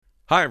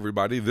Hi,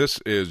 everybody. This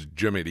is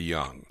Jimmy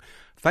DeYoung.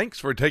 Thanks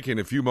for taking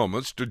a few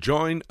moments to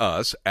join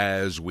us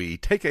as we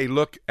take a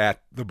look at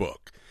the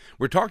book.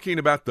 We're talking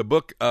about the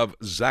book of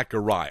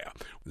Zechariah.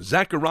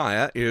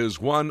 Zechariah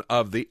is one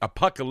of the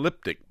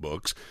apocalyptic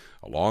books,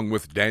 along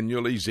with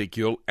Daniel,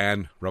 Ezekiel,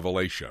 and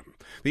Revelation.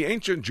 The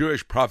ancient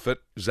Jewish prophet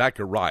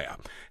Zechariah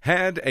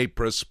had a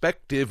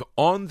perspective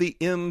on the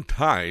end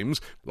times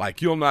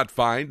like you'll not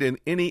find in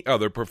any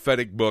other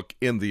prophetic book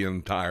in the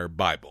entire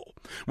Bible.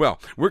 Well,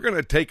 we're going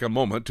to take a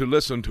moment to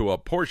listen to a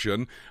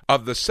portion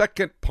of the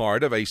second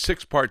part of a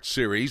six-part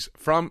series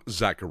from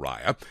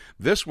Zechariah,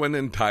 this one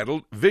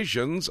entitled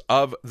Visions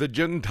of the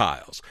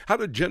Gentiles. How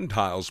do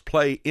Gentiles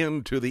play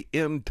into the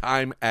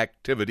end-time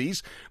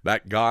activities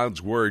that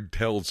God's Word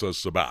tells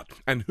us about?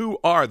 And who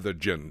are the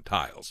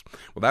Gentiles?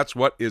 Well, that's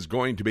what is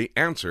going to be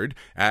answered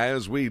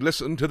as we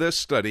listen to this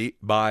study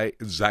by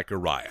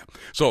Zechariah.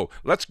 So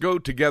let's go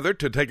together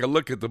to take a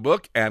look at the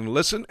book and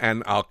listen,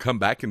 and I'll come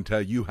back and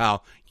tell you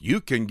how you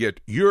can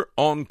get your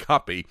own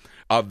copy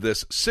of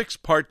this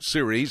six-part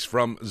series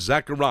from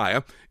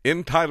Zechariah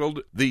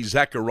entitled The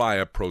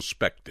Zechariah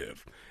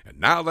Prospective. And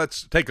now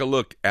let's take a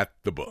look at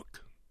the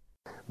book.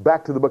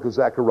 Back to the book of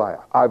Zechariah.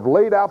 I've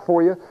laid out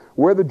for you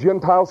where the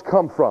Gentiles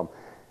come from.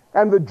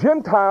 And the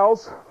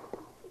Gentiles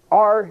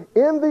are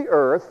in the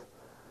earth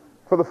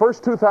for the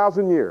first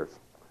 2,000 years.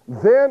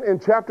 Then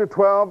in chapter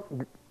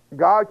 12,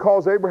 God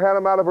calls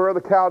Abraham out of Ur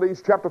of the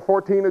Chaldees. Chapter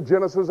 14 of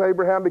Genesis,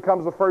 Abraham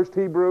becomes the first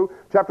Hebrew.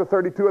 Chapter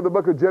 32 of the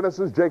book of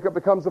Genesis, Jacob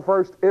becomes the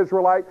first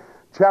Israelite.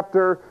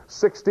 Chapter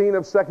 16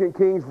 of 2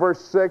 Kings,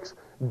 verse 6,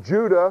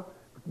 Judah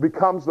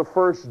becomes the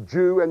first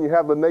Jew, and you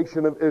have the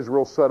nation of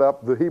Israel set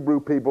up, the Hebrew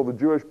people, the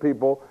Jewish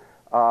people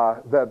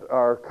that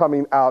are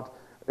coming out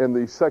in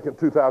the second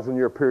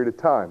 2,000-year period of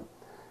time.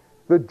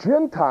 The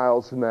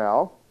Gentiles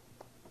now,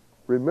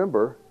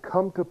 remember,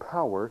 come to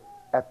power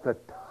at the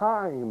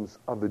times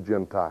of the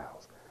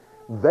Gentiles.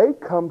 They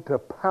come to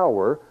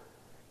power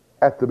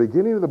at the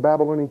beginning of the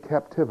Babylonian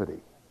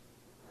captivity.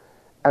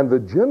 And the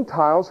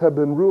Gentiles have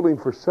been ruling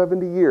for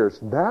 70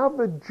 years. Now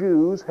the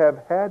Jews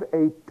have had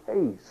a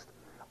taste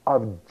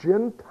of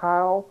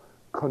Gentile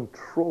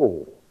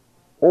control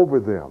over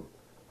them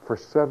for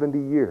 70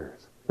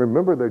 years.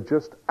 Remember, they're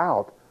just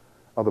out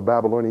of the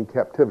Babylonian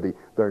captivity.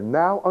 They're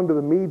now under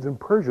the Medes and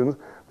Persians,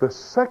 the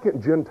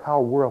second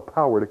Gentile world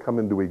power to come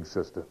into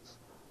existence.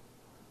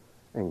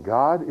 And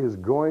God is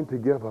going to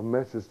give a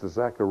message to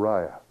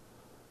Zechariah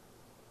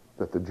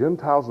that the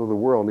Gentiles of the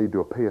world need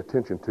to pay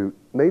attention to.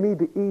 They need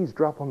to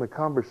eavesdrop on the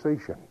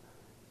conversation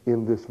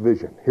in this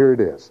vision. Here it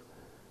is.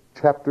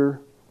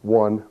 Chapter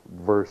 1,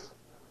 verse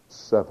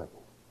 7.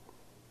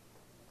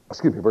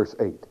 Verse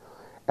 8.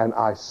 And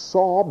I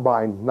saw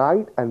by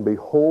night, and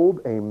behold,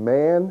 a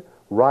man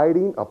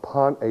riding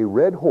upon a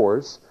red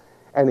horse,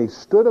 and he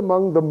stood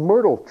among the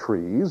myrtle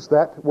trees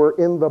that were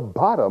in the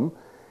bottom,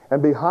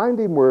 and behind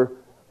him were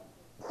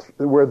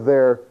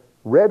there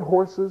red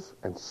horses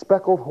and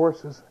speckled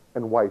horses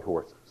and white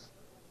horses.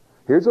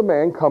 Here's a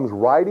man comes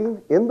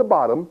riding in the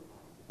bottom,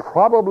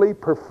 probably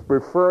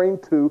referring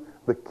to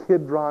the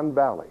Kidron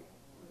Valley,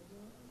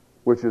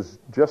 which is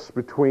just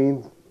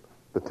between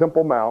the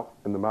Temple Mount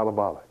and the Mount of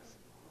Olives.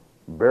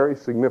 Very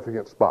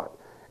significant spot.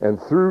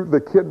 And through the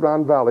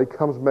Kidron Valley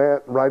comes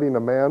riding a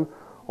man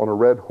on a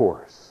red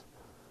horse.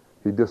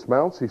 He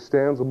dismounts, he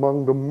stands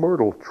among the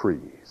myrtle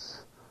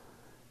trees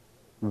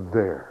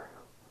there.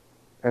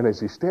 And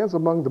as he stands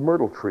among the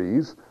myrtle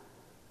trees,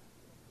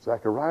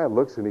 Zechariah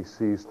looks and he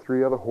sees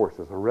three other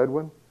horses, a red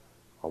one,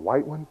 a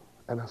white one,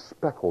 and a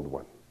speckled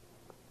one.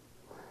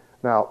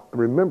 Now,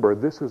 remember,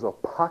 this is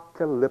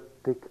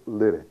apocalyptic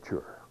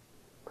literature.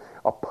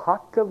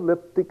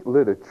 Apocalyptic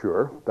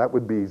literature, that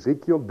would be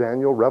Ezekiel,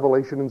 Daniel,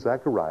 Revelation, and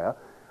Zechariah.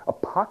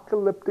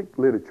 Apocalyptic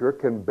literature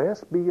can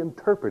best be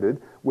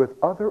interpreted with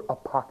other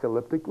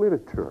apocalyptic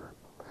literature.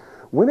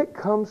 When it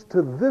comes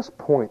to this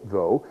point,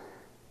 though,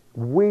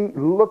 we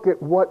look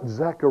at what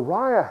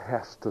Zechariah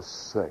has to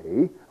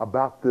say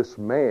about this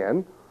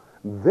man,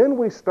 then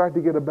we start to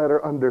get a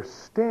better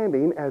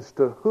understanding as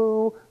to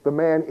who the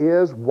man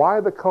is, why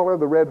the color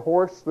of the red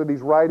horse that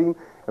he's riding,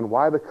 and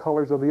why the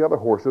colors of the other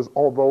horses,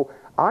 although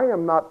I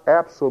am not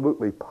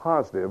absolutely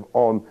positive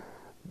on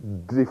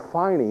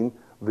defining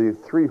the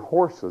three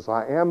horses.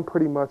 I am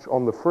pretty much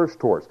on the first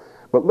horse.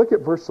 But look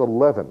at verse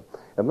 11,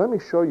 and let me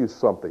show you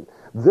something.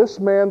 This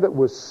man that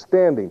was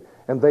standing,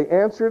 and they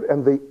answered,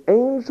 and the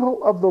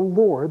angel of the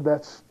Lord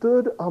that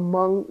stood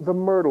among the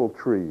myrtle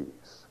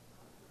trees.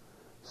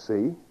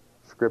 See,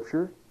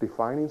 Scripture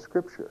defining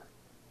Scripture.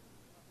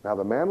 Now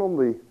the man on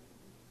the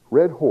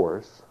red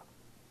horse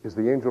is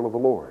the angel of the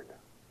Lord.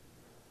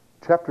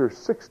 Chapter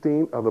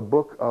 16 of the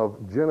book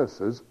of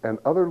Genesis and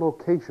other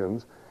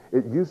locations,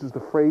 it uses the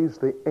phrase,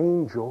 the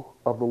angel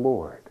of the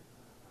Lord.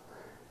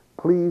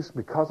 Please,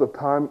 because of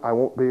time, I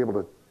won't be able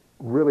to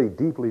really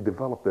deeply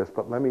develop this,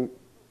 but will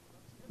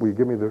you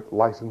give me the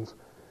license?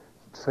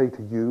 Say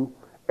to you,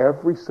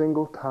 every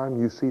single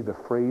time you see the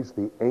phrase,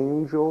 the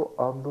angel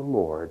of the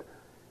Lord,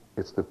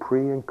 it's the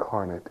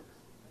pre-incarnate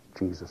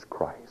Jesus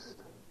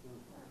Christ.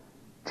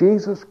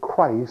 Jesus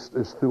Christ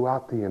is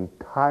throughout the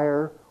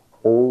entire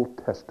Old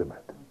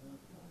Testament.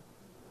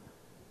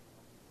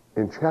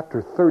 In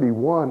chapter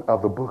 31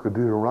 of the book of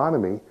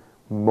Deuteronomy,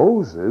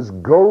 Moses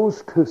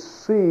goes to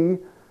see,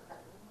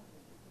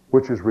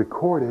 which is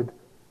recorded,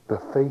 the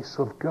face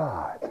of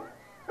God.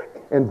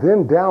 And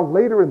then down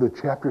later in the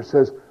chapter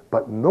says,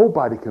 but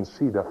nobody can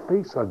see the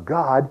face of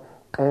God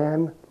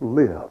and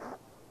live.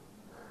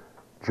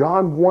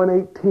 John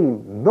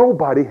 1:18,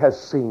 nobody has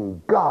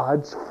seen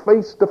God's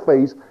face to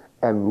face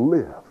and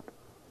lived.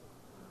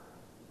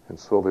 And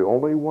so the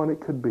only one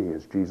it could be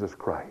is Jesus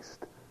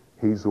Christ.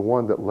 He's the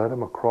one that led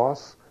him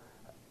across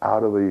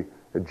out of the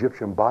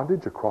Egyptian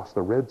bondage, across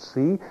the Red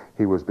Sea.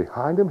 He was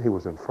behind him. He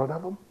was in front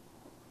of him.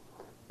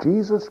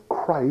 Jesus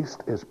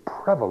Christ is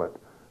prevalent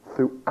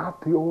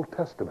throughout the Old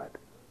Testament.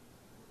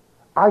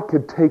 I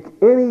could take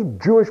any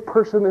Jewish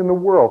person in the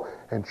world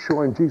and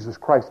show him Jesus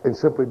Christ, and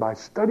simply by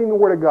studying the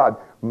Word of God,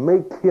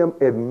 make him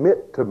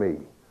admit to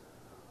me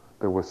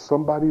there was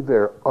somebody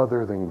there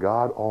other than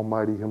God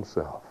Almighty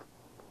himself.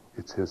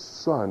 It's his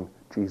Son,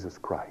 Jesus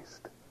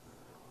Christ.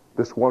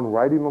 This one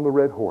riding on the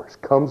red horse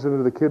comes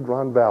into the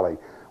Kidron Valley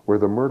where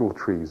the myrtle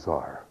trees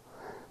are.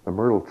 The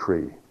myrtle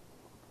tree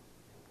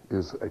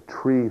is a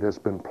tree that's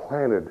been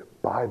planted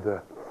by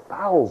the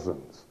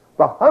thousands,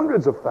 the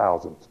hundreds of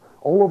thousands,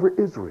 all over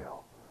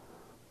Israel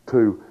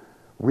to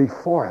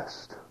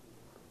reforest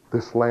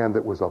this land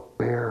that was a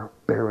bare,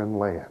 barren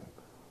land.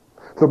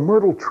 The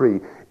myrtle tree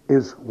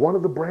is one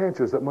of the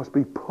branches that must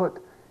be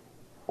put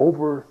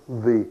over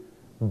the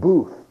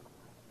booth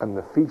and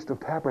the Feast of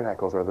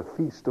Tabernacles, or the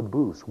Feast of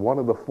Booths, one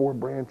of the 4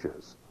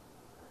 branches.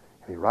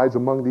 And he rides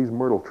among these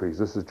myrtle trees.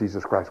 This is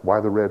Jesus Christ. Why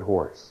the red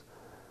horse?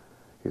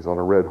 He's on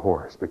a red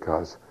horse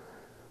because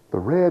the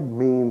red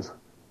means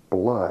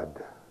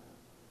blood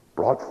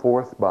brought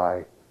forth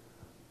by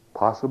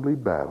possibly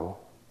battle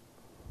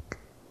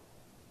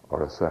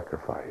or a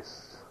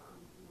sacrifice.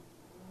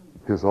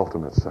 His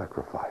ultimate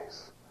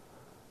sacrifice,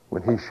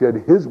 when he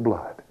shed his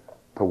blood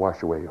to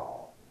wash away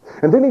all.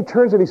 And then he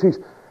turns and he sees,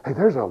 hey,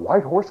 there's a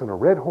white horse and a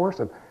red horse,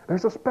 and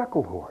there's a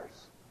speckled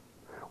horse.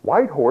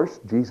 White horse,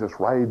 Jesus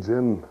rides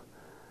in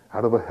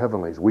out of the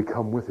heavenlies. We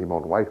come with him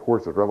on white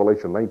horses,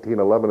 Revelation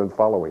 19:11 and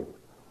following.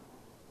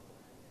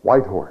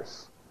 White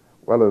horse.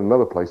 Well, in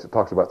another place it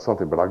talks about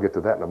something, but I'll get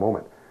to that in a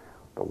moment.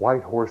 The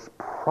white horse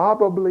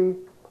probably,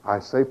 I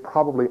say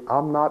probably,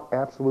 I'm not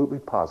absolutely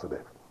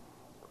positive,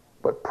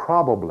 but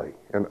probably,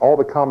 and all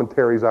the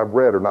commentaries I've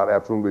read are not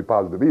absolutely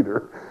positive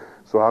either,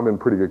 so I'm in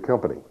pretty good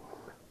company.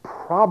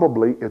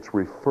 Probably it's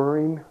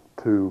referring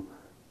to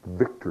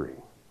victory.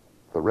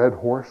 The red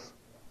horse,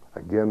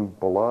 again,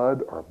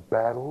 blood or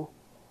battle,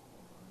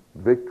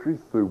 victory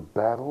through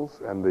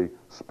battles, and the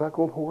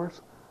speckled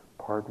horse,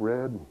 part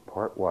red and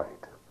part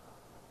white.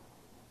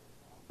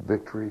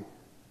 Victory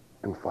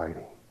and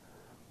fighting.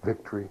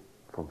 Victory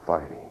from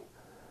fighting.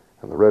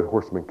 And the red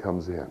horseman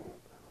comes in,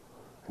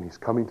 and he's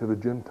coming to the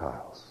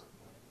Gentiles.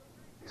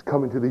 He's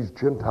coming to these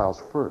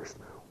Gentiles first.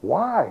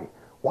 Why?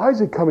 Why is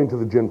he coming to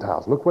the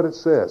Gentiles? Look what it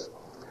says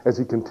as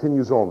he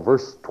continues on.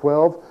 Verse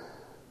 12,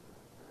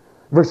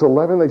 verse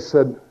 11, they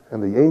said,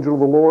 and the angel of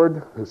the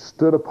Lord who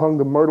stood upon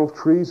the myrtle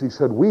trees, he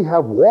said, we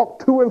have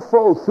walked to and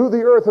fro through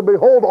the earth, and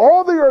behold,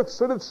 all the earth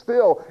sitteth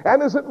still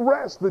and is at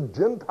rest. The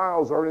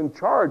Gentiles are in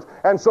charge,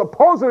 and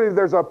supposedly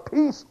there's a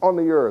peace on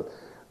the earth.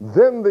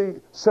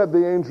 Then said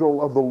the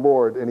angel of the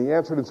Lord, and he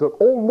answered and said,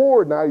 O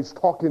Lord, now he's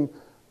talking to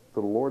the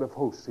Lord of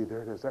hosts. See,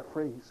 there it is, that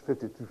phrase,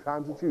 52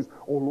 times it's used.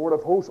 O Lord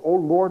of hosts, O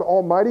Lord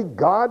Almighty,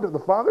 God the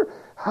Father,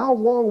 how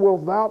long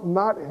wilt thou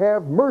not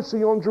have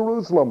mercy on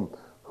Jerusalem?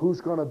 Who's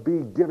going to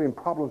be giving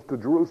problems to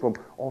Jerusalem?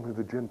 Only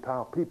the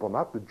Gentile people,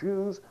 not the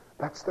Jews.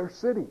 That's their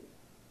city.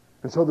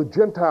 And so the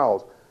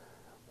Gentiles,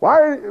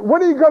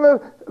 when are you going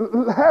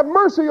to have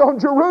mercy on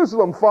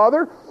Jerusalem,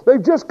 Father?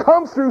 They've just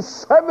come through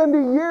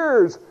 70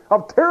 years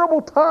of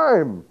terrible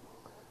time.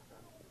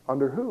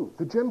 Under who?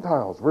 The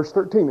Gentiles. Verse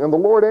 13, and the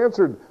Lord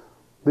answered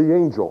the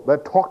angel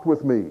that talked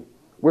with me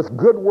with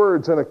good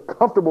words and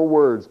comfortable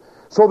words.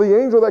 So the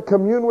angel that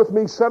communed with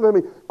me said to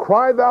me,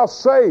 cry thou,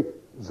 say,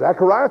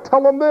 Zechariah,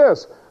 tell them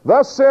this.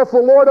 Thus saith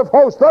the Lord of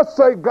hosts, thus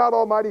saith God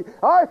Almighty,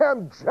 I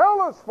am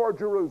jealous for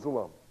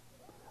Jerusalem.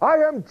 I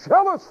am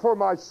jealous for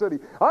my city.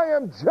 I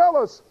am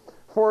jealous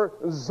for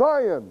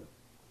Zion.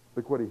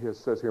 Look what he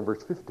says here in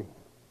verse 15.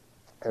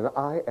 And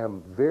I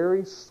am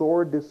very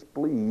sore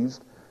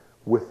displeased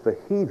with the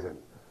heathen.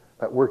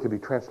 That word can be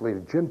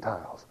translated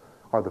Gentiles,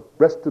 or the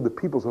rest of the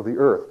peoples of the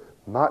earth,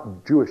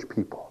 not Jewish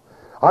people.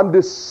 I'm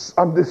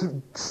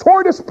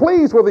sore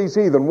displeased with these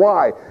heathen.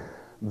 Why?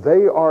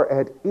 They are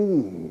at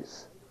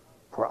ease.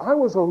 For I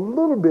was a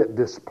little bit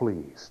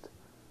displeased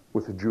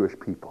with the Jewish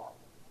people.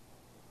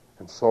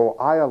 And so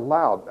I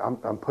allowed,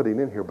 I'm putting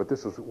in here, but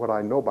this is what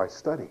I know by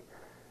study.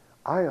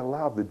 I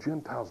allowed the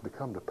Gentiles to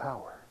come to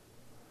power.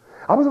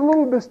 I was a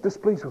little bit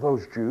displeased with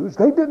those Jews.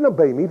 They didn't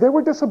obey me. They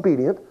were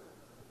disobedient.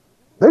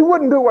 They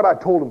wouldn't do what I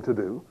told them to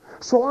do.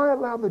 So I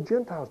allowed the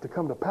Gentiles to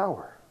come to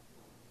power.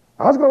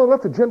 I was going to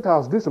let the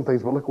Gentiles do some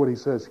things, but look what he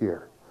says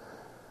here.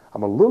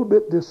 I'm a little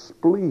bit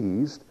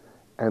displeased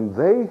and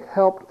they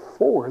helped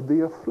forward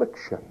the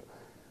affliction.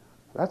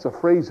 That's a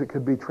phrase that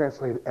could be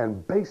translated,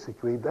 and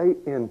basically they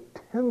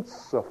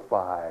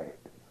intensified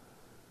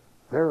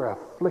their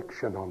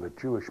affliction on the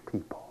Jewish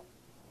people.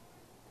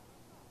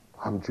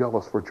 I'm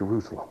jealous for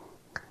Jerusalem.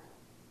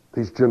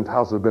 These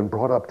Gentiles have been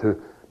brought up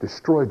to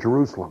destroy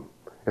Jerusalem.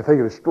 If they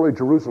can destroy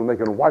Jerusalem, they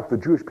can wipe the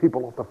Jewish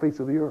people off the face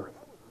of the earth.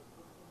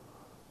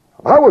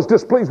 I was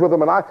displeased with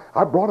them, and I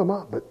brought them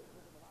up, but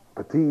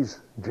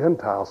these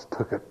Gentiles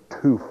took it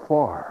too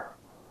far.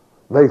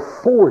 They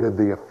forwarded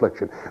the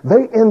affliction.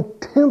 They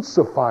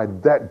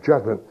intensified that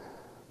judgment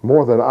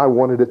more than I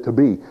wanted it to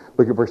be.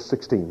 Look at verse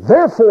 16.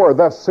 Therefore,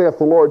 thus saith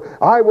the Lord,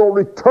 I will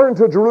return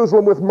to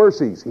Jerusalem with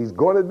mercies. He's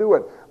going to do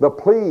it. The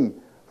plea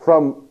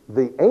from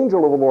the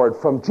angel of the Lord,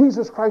 from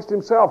Jesus Christ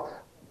himself.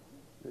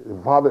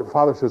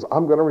 Father says,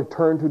 I'm going to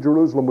return to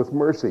Jerusalem with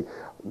mercy.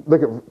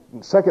 Look at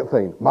second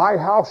thing. My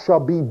house shall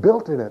be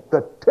built in it.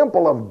 The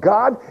temple of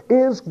God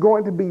is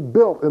going to be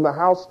built in the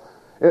house,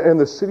 in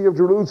the city of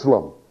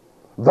Jerusalem.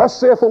 Thus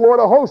saith the Lord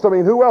of hosts. I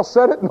mean, who else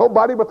said it?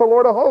 Nobody but the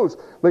Lord of hosts.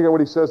 Look at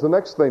what he says. The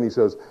next thing he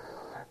says,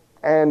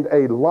 and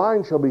a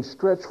line shall be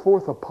stretched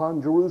forth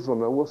upon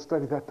Jerusalem. And we'll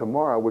study that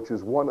tomorrow, which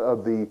is one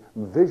of the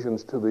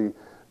visions to the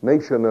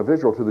nation of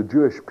Israel, to the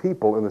Jewish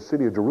people in the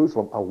city of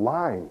Jerusalem. A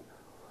line.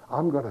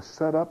 I'm going to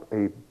set up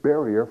a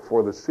barrier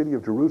for the city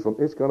of Jerusalem.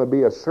 It's going to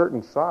be a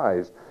certain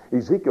size.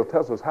 Ezekiel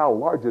tells us how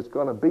large it's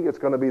going to be. It's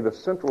going to be the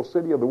central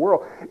city of the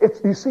world.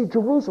 You see,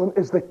 Jerusalem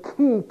is the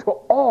key to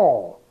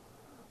all.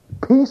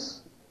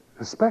 Peace,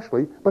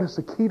 especially, but it's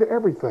the key to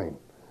everything.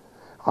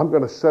 I'm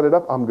going to set it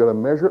up. I'm going to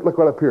measure it. Look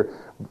right up here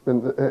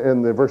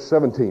in the verse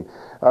 17.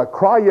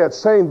 Cry yet,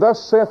 saying,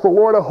 thus saith the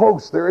Lord of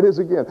hosts. There it is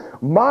again.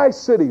 My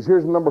cities,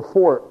 here's number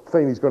 4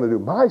 thing he's going to do.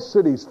 My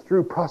cities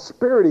through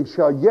prosperity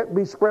shall yet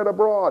be spread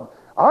abroad.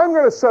 I'm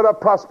going to set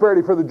up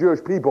prosperity for the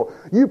Jewish people.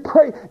 You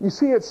pray. You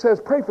see, it says,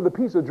 pray for the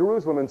peace of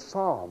Jerusalem in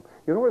Psalm.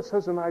 You know what it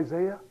says in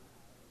Isaiah?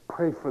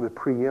 Pray for the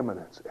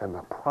preeminence and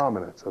the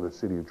prominence of the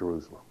city of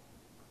Jerusalem.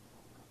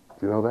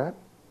 Do you know that?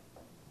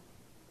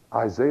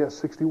 Isaiah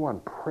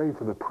 61, pray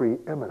for the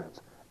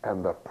preeminence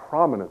and the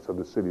prominence of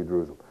the city of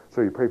Jerusalem.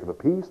 So you pray for the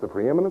peace, the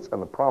preeminence, and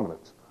the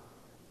prominence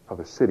of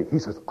the city. He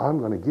says, I'm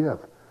going to give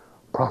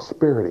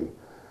prosperity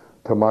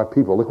to my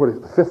people. Look what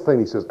the 5th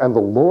thing he says, and the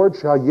Lord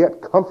shall yet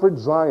comfort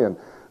Zion.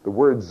 The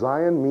word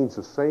Zion means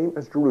the same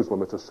as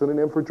Jerusalem. It's a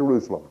synonym for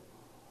Jerusalem.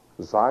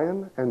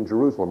 Zion and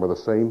Jerusalem are the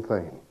same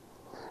thing.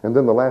 And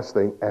then the last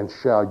thing, and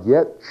shall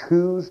yet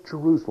choose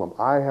Jerusalem.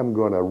 I am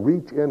going to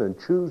reach in and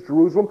choose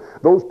Jerusalem.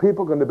 Those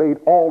people can debate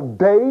all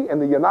day in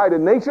the United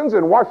Nations,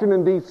 in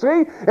Washington,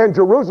 D.C., and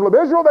Jerusalem,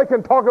 Israel. They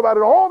can talk about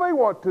it all they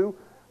want to.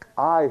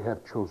 I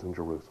have chosen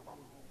Jerusalem.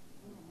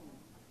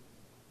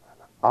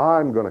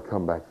 I'm going to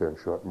come back there and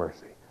show it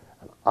mercy.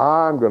 And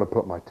I'm going to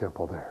put my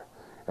temple there.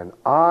 And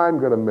I'm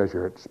going to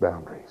measure its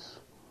boundaries.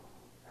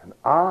 And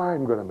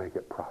I'm going to make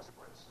it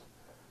prosperous.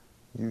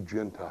 You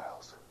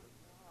Gentiles,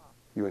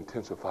 you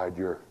intensified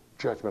your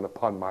judgment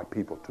upon my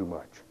people too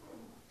much.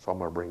 So I'm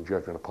going to bring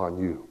judgment upon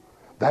you.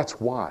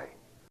 That's why.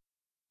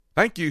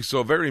 Thank you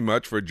so very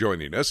much for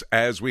joining us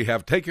as we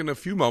have taken a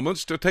few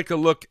moments to take a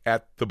look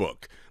at the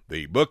book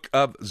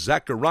of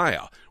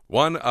Zechariah,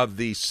 one of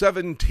the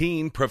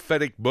 17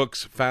 prophetic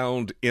books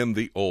found in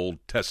the Old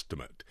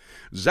Testament.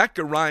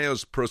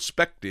 Zechariah's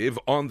perspective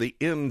on the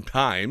end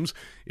times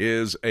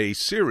is a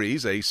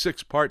series, a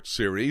 6-part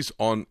series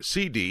on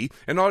CD,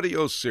 an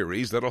audio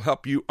series that'll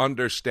help you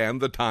understand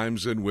the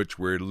times in which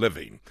we're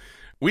living.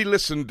 We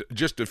listened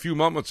just a few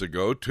moments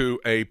ago to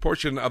a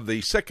portion of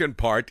the second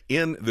part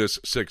in this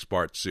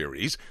 6-part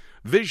series,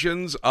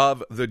 Visions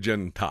of the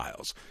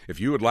Gentiles. If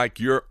you would like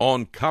your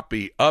own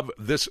copy of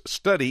this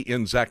study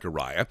in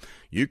Zechariah,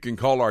 you can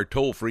call our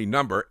toll-free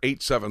number,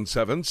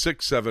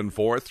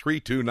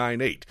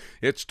 877-674-3298.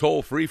 It's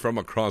toll-free from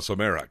across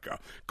America.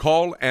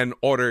 Call and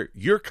order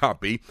your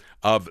copy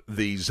of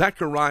the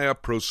Zechariah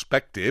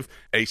Prospective,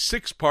 a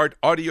 6-part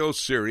audio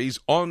series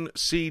on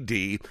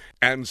CD,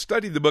 and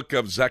study the book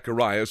of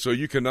Zechariah so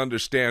you can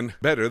understand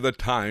better the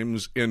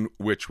times in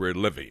which we're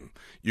living.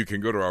 You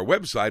can go to our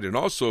website and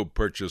also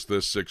purchase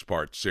this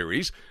 6-part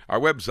series. Our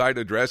website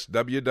address,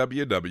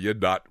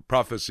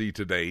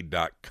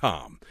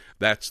 www.prophecytoday.com.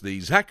 That's the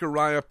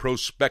Zechariah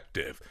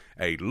Prospective,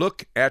 a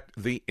look at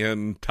the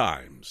end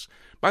times.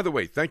 By the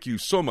way, thank you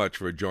so much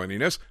for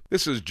joining us.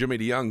 This is Jimmy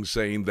DeYoung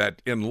saying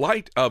that in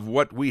light of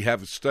what we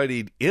have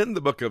studied in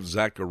the book of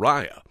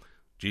Zechariah,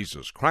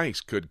 Jesus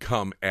Christ could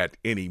come at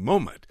any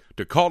moment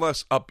to call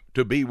us up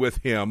to be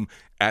with him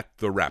at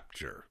the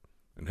rapture.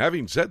 And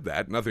having said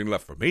that, nothing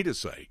left for me to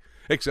say,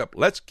 except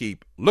let's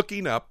keep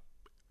looking up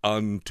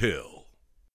until...